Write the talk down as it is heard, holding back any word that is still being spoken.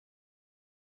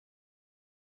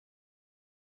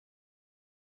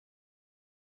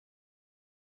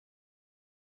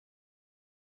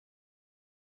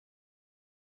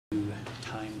to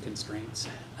time constraints.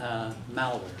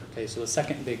 Malware. Okay, so the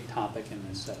second big topic in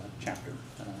this chapter,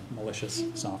 malicious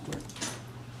software.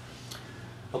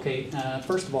 Okay,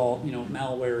 first of all,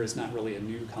 malware is not really a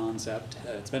new concept.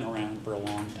 It's been around for a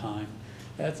long time.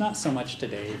 It's not so much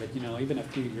today, but even a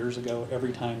few years ago,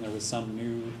 every time there was some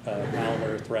new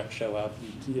malware threat show up,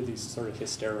 you get these sort of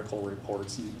hysterical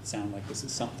reports, and it sound like this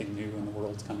is something new and the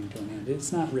world's coming to an end.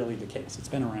 It's not really the case. It's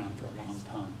been around for a long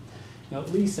time.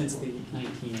 At least since the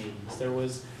 1980s, there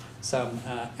was some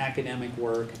academic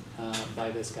work by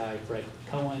this guy, Fred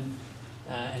Cohen,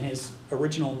 and his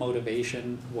original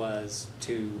motivation was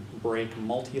to break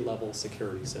multi-level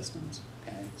security systems.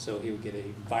 Okay, so he would get a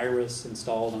virus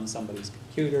installed on somebody's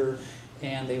computer,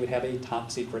 and they would have a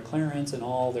top secret clearance, and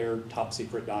all their top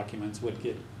secret documents would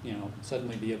get,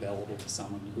 suddenly be available to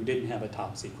someone who didn't have a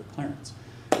top secret clearance.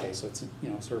 Okay, so it's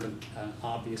sort of an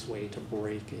obvious way to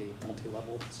break a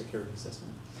multi-level security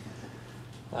system.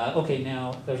 Okay,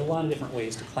 now there's a lot of different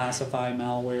ways to classify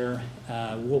malware.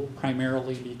 We'll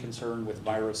primarily be concerned with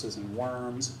viruses and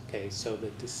worms. Okay, so the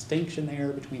distinction there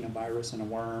between a virus and a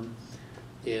worm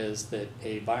is that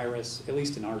a virus, at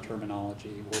least in our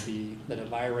terminology, will be that a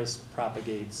virus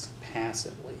propagates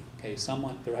passively. Okay,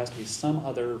 there has to be some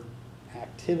other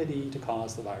activity to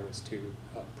cause the virus to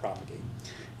propagate.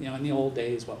 In the old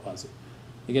days, what was it?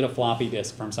 You get a floppy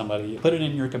disk from somebody, you put it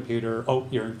in your computer, oh,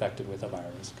 you're infected with a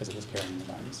virus because it was carrying the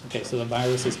virus. Okay, so the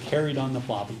virus is carried on the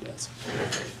floppy disk.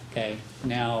 Okay,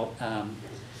 now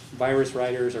virus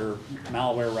writers or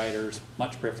malware writers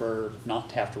much prefer not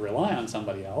to have to rely on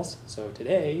somebody else. So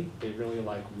today, they really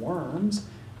like worms,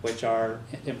 which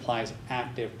implies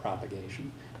active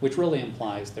propagation, which really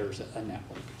implies there's a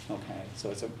network. Okay,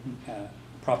 so it's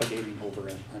propagating over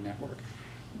a network.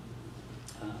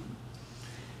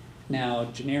 Now,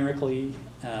 generically,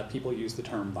 people use the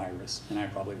term virus, and I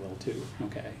probably will too.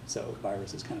 Okay, so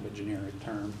virus is kind of a generic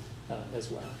term as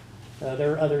well.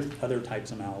 There are other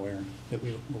types of malware that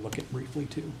we will look at briefly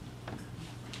too.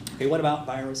 Okay, what about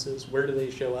viruses? Where do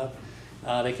they show up?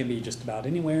 They can be just about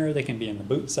anywhere. They can be in the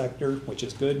boot sector, which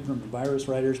is good from the virus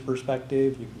writer's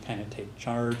perspective. You can kind of take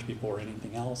charge before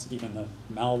anything else. Even the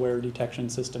malware detection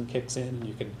system kicks in, and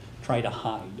you can try to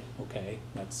hide. Okay,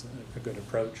 that's a good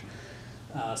approach.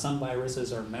 Some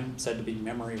viruses are said to be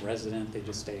memory resident. They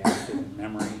just stay active in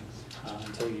memory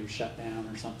until you shut down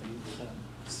or something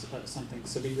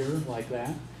severe like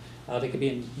that. They could be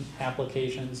in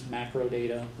applications, macro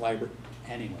data, library,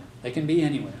 anywhere. They can be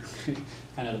anywhere,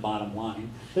 kind of the bottom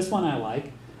line. This one I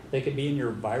like. They could be in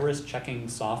your virus checking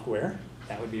software.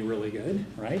 That would be really good,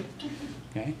 right?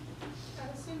 Okay. I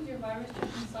assume your virus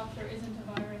checking software isn't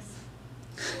a virus.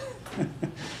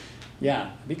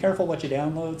 Yeah, be careful what you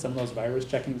download. Some of those virus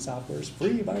checking softwares,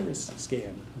 free virus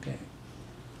scan. Okay.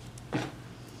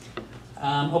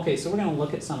 Okay, so we're going to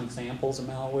look at some examples of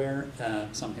malware,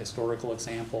 some historical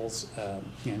examples,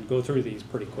 and go through these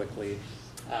pretty quickly.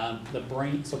 The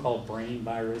so-called brain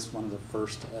virus, one of the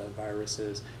first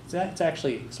viruses, it's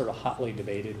actually sort of hotly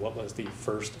debated what was the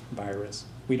first virus.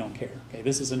 We don't care. Okay,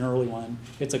 this is an early one.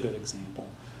 It's a good example.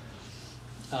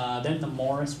 Then the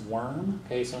Morris worm.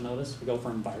 Okay, so notice we go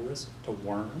from virus to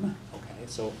worm. Okay,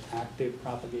 so active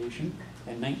propagation.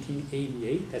 In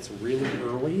 1988, that's really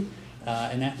early,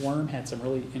 and that worm had some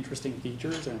really interesting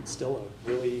features, and it's still a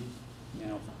really,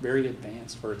 very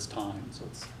advanced for its time. So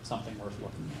it's something worth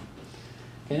looking at.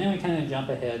 Okay, then we kind of jump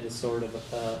ahead to sort of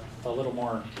a little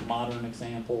more modern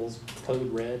examples: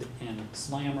 Code Red and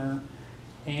Slammer.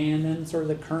 And then sort of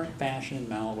the current fashion in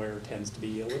malware tends to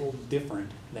be a little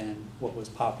different than what was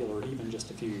popular even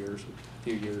just a few years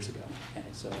ago. Okay,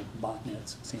 so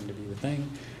botnets seem to be the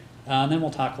thing. And then we'll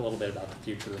talk a little bit about the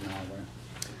future of malware.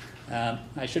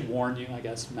 I should warn you, I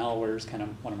guess, malware is kind of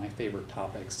one of my favorite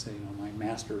topics. My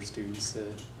master's students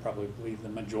probably believe the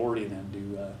majority of them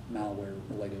do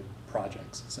malware-related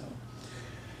projects. So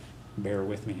bear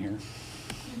with me here.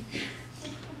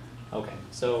 Okay,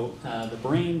 so the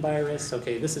brain virus,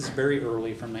 okay, this is very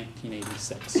early from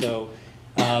 1986. So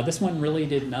this one really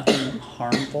did nothing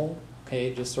harmful, okay,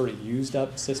 it just sort of used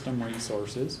up system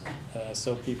resources.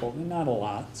 So people, not a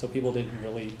lot, so people didn't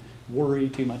really worry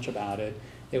too much about it.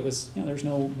 It was, there's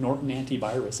no Norton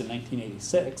antivirus in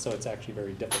 1986, so it's actually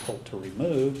very difficult to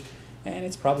remove. And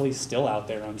it's probably still out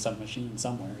there on some machine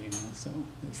somewhere, so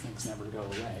these things never go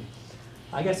away.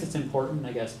 I guess it's important,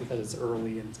 because it's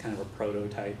early and it's kind of a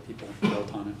prototype. People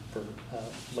built on it for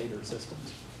later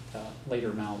systems,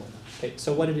 later malware. Okay,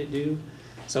 so what did it do?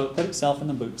 So it put itself in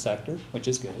the boot sector, which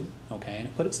is good, okay, and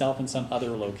it put itself in some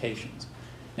other locations.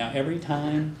 Now, every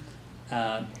time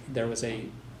every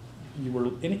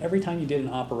time you did an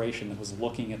operation that was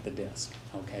looking at the disk,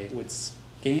 okay, it would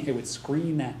it would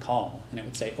screen that call, and it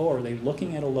would say, oh, are they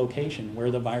looking at a location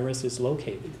where the virus is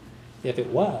located? If it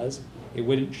was, it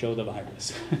wouldn't show the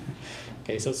virus.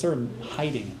 Okay, so it's sort of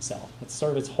hiding itself. It's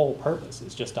sort of its whole purpose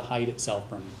is just to hide itself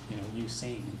from you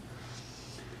seeing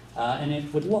it. And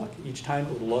it would look, each time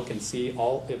it would look and see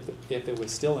if it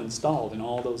was still installed in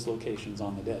all those locations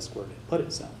on the disk where it put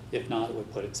itself. If not, it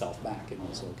would put itself back in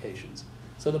those locations.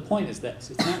 So the point is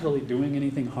this, it's not really doing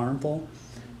anything harmful,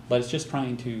 but it's just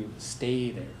trying to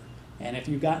stay there. And if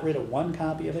you got rid of one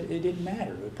copy of it, it didn't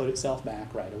matter. It would put itself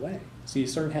back right away. So you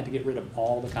sort of had to get rid of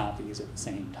all the copies at the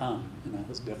same time. And that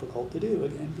was difficult to do,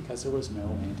 again, because there was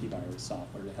no antivirus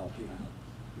software to help you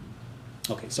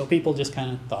out. Okay, so people just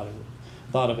kind of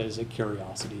thought of it as a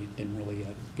curiosity, didn't really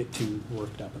get too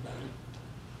worked up about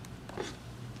it.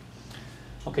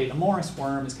 Okay, the Morris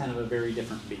worm is kind of a very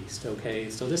different beast, okay?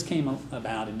 So this came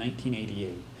about in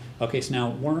 1988. Okay, so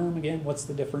now worm, again, what's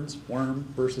the difference?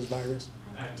 Worm versus virus?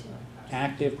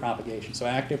 Active propagation. So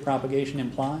active propagation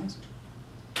implies?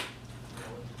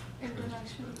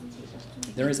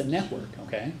 There is a network,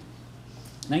 okay?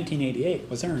 1988.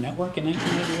 Was there a network in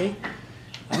 1988?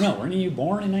 I don't know. Weren't you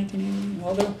born in 1988?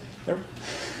 Well,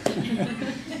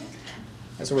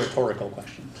 that's a rhetorical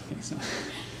question. Okay,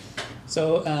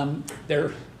 so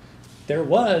there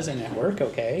was a network,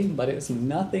 okay, but it's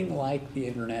nothing like the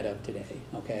internet of today,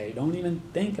 okay? Don't even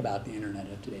think about the internet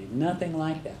of today. Nothing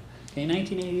like that. Okay,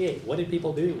 1988, what did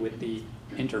people do with the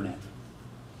internet?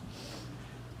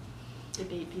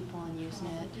 Debate people on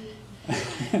Usenet.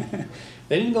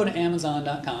 They didn't go to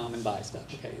Amazon.com and buy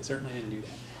stuff, okay? They certainly didn't do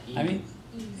that. I mean,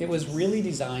 it was really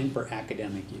designed for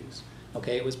academic use.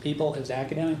 Okay, it was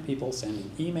academic people sending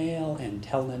email and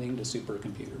telnetting to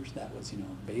supercomputers. That was,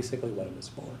 basically what it was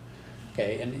for.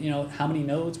 Okay, and how many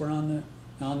nodes were on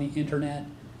the internet?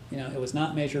 It was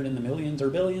not measured in the millions or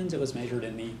billions. It was measured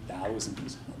in the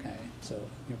thousands. Okay, so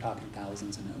you're talking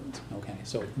thousands of nodes. Okay,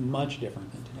 so much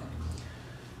different than today.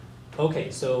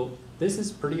 Okay, so this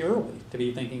is pretty early to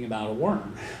be thinking about a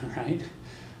worm, right?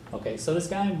 Okay, so this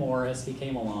guy Morris, he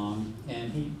came along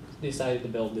and he decided to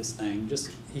build this thing.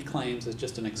 He claims it's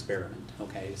just an experiment.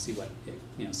 Okay, to see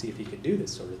see if he could do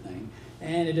this sort of thing,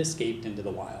 and it escaped into the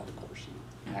wild, of course,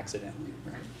 accidentally,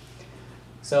 right?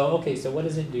 So what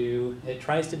does it do? It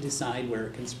tries to decide where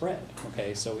it can spread.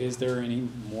 Okay, so is there any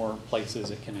more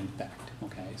places it can infect?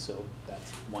 Okay, so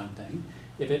that's one thing.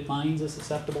 If it finds a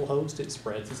susceptible host, it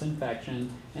spreads its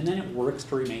infection, and then it works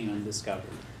to remain undiscovered.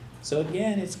 So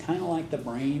again, it's kind of like the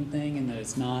brain thing in that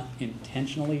it's not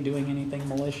intentionally doing anything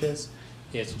malicious.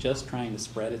 It's just trying to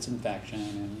spread its infection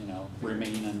and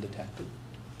remain undetected.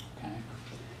 Okay.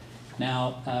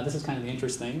 Now, this is kind of the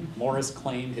interesting. Morris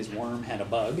claimed his worm had a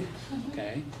bug.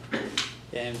 Okay.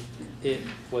 And it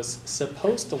was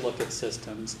supposed to look at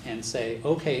systems and say,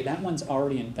 okay, that one's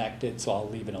already infected, so I'll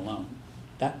leave it alone.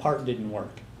 That part didn't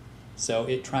work. So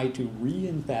it tried to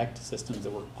reinfect systems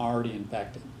that were already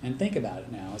infected. And think about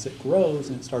it now. As it grows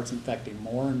and it starts infecting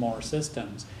more and more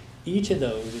systems, each of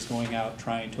those is going out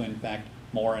trying to infect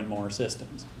more and more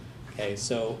systems. Okay,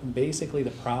 so basically the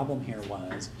problem here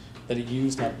was that it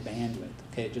used up bandwidth.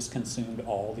 Okay, it just consumed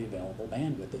all the available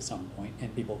bandwidth at some point,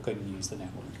 and people couldn't use the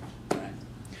network. Right?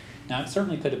 Now, it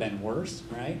certainly could have been worse,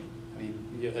 right? I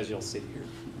mean, as you'll see here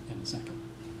in a second.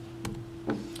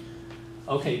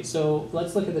 Okay, so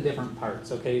let's look at the different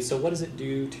parts. Okay, so what does it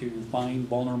do to find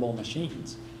vulnerable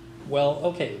machines? Well,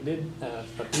 okay, it did a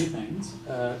few things.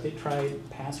 It tried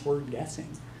password guessing.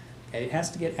 Okay, it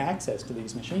has to get access to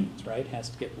these machines, right? It has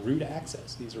to get root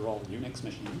access. These are all Unix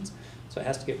machines, so it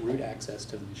has to get root access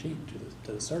to the machine,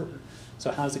 to the server.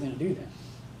 So how's it going to do that?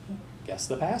 Guess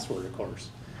the password, of course.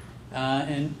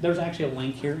 And there's actually a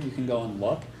link here. You can go and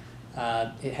look.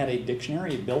 It had a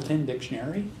dictionary, a built-in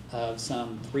dictionary of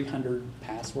some 300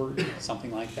 passwords,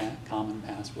 something like that, common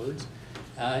passwords.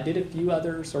 It did a few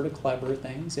other sort of clever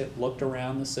things. It looked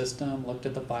around the system, looked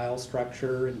at the file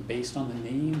structure, and based on the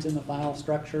names in the file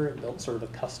structure, it built sort of a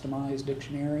customized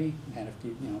dictionary. Had a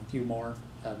few more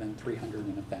than 300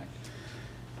 in effect.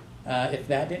 If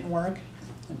that didn't work,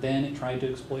 then it tried to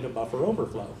exploit a buffer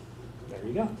overflow. There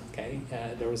you go. Okay,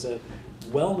 there was a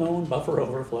well-known buffer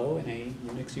overflow in a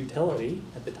Unix utility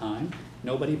at the time.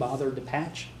 Nobody bothered to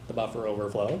patch the buffer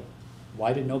overflow.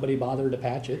 Why did nobody bother to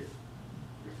patch it?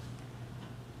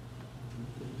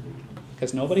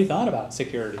 Because nobody thought about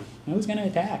security. Who's going to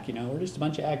attack? We're just a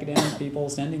bunch of academic people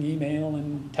sending email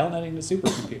and telnetting to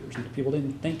supercomputers. And people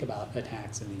didn't think about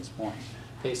attacks in these forms.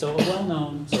 Okay, so a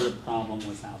well-known sort of problem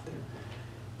was out there.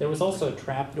 There was also a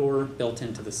trapdoor built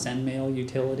into the SendMail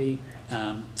utility.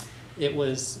 It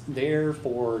was there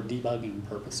for debugging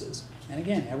purposes. And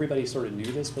again, everybody sort of knew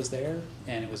this was there,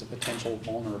 and it was a potential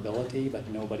vulnerability, but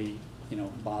nobody,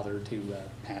 bothered to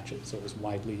patch it, so it was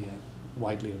widely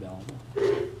available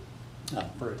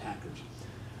for attackers.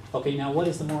 Okay, now what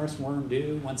does the Morris worm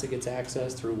do once it gets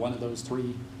access through one of those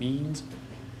three means?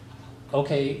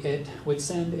 Okay, it would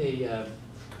send a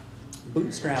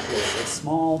bootstrap load, a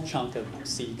small chunk of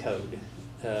C code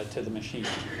to the machine.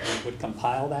 It would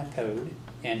compile that code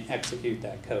and execute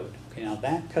that code. Okay, now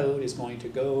that code is going to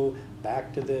go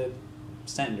back to the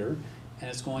sender, and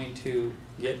it's going to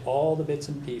get all the bits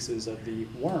and pieces of the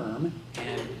worm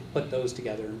and put those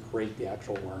together and create the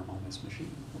actual worm on this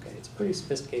machine. Okay, it's a pretty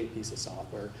sophisticated piece of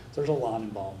software, so there's a lot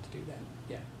involved to do that.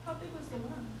 Yeah. How big was the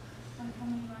worm? Like how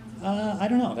many lines? I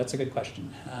don't know. That's a good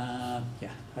question.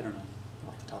 Yeah, I don't know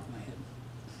off the top of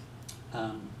my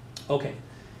head. Okay,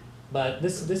 but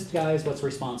this guy is what's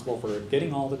responsible for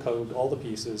getting all the code, all the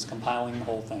pieces, compiling the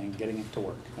whole thing, getting it to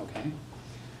work. Okay.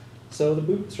 So the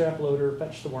bootstrap loader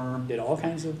fetched the worm, did all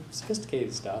kinds of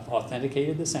sophisticated stuff,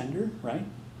 authenticated the sender, right?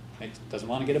 It doesn't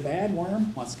want to get a bad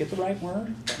worm, wants to get the right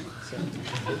worm. Okay, so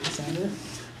get the sender.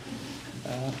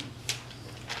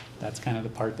 That's kind of the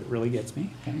part that really gets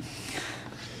me. Okay.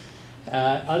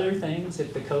 Other things,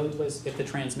 if the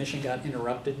transmission got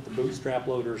interrupted, the bootstrap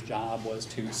loader's job was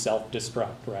to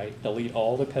self-destruct, right? Delete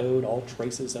all the code, all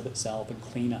traces of itself, and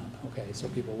clean up. Okay, so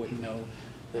people wouldn't know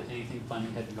that anything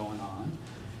funny had been going on.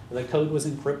 The code was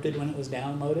encrypted when it was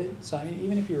downloaded, so I mean,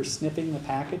 even if you were sniffing the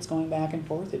packets going back and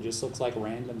forth, it just looks like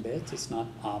random bits. It's not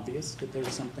obvious that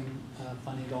there's something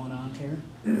funny going on here.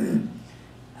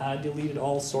 Deleted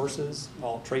all sources,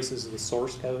 all traces of the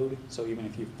source code, so even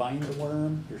if you find the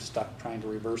worm, you're stuck trying to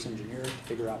reverse engineer it to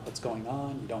figure out what's going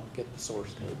on, you don't get the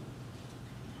source code.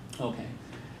 Okay.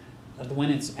 When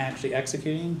it's actually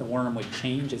executing, the worm would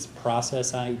change its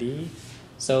process ID.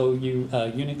 So you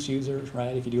Unix users,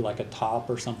 right, if you do like a top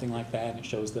or something like that and it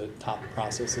shows the top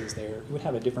processes there, it would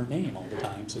have a different name all the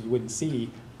time. So you wouldn't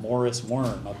see Morris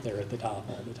worm up there at the top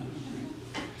all the time.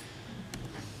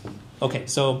 Okay,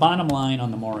 so bottom line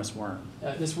on the Morris worm.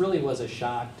 This really was a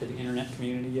shock to the internet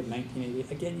community of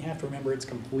 1980. Again, you have to remember it's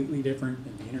completely different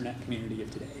than the internet community of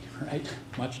today, right?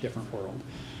 Much different world.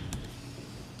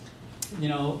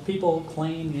 People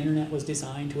claim the internet was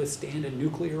designed to withstand a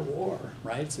nuclear war,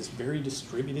 right? It's this very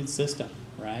distributed system,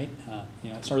 right?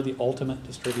 It's sort of the ultimate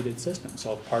distributed system.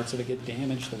 So if parts of it get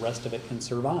damaged, the rest of it can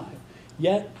survive.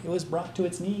 Yet, it was brought to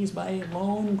its knees by a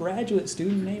lone graduate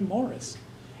student named Morris.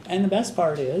 And the best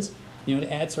part is,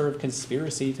 to add sort of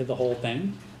conspiracy to the whole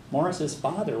thing, Morris's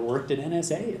father worked at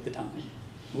NSA at the time.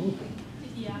 Ooh.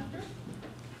 Did he after?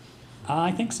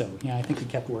 I think so. Yeah, I think he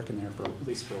kept working there for at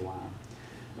least for a while.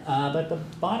 But the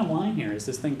bottom line here is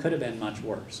this thing could have been much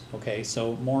worse. Okay,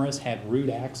 so Morris had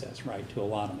root access, right, to a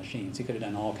lot of machines. He could have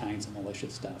done all kinds of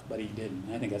malicious stuff, but he didn't.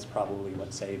 I think that's probably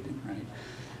what saved him,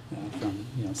 right,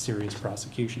 from serious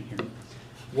prosecution here.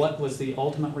 What was the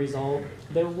ultimate result?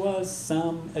 There was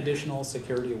some additional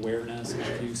security awareness and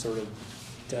a few sort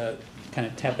of kind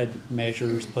of tepid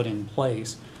measures put in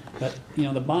place. But the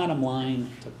bottom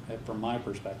line, from my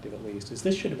perspective at least, is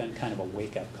this should have been kind of a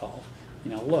wake-up call.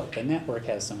 Look, the network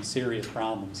has some serious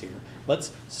problems here.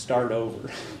 Let's start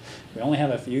over. We only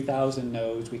have a few thousand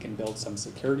nodes. We can build some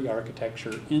security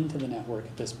architecture into the network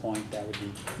at this point. That would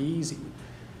be easy.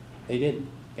 They didn't.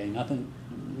 Okay,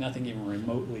 nothing even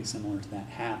remotely similar to that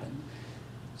happened.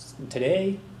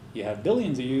 Today, you have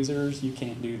billions of users. You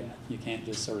can't do that. You can't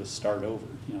just sort of start over.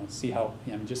 See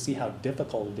how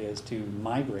difficult it is to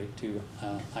migrate to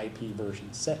IP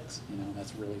version 6.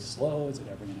 That's really slow. Is it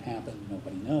ever going to happen?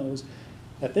 Nobody knows.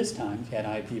 At this time, if you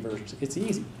had IP version 6, it's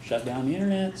easy. Shut down the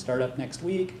internet, start up next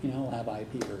week, we'll have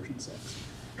IP version 6.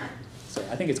 So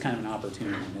I think it's kind of an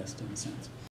opportunity missed in a sense.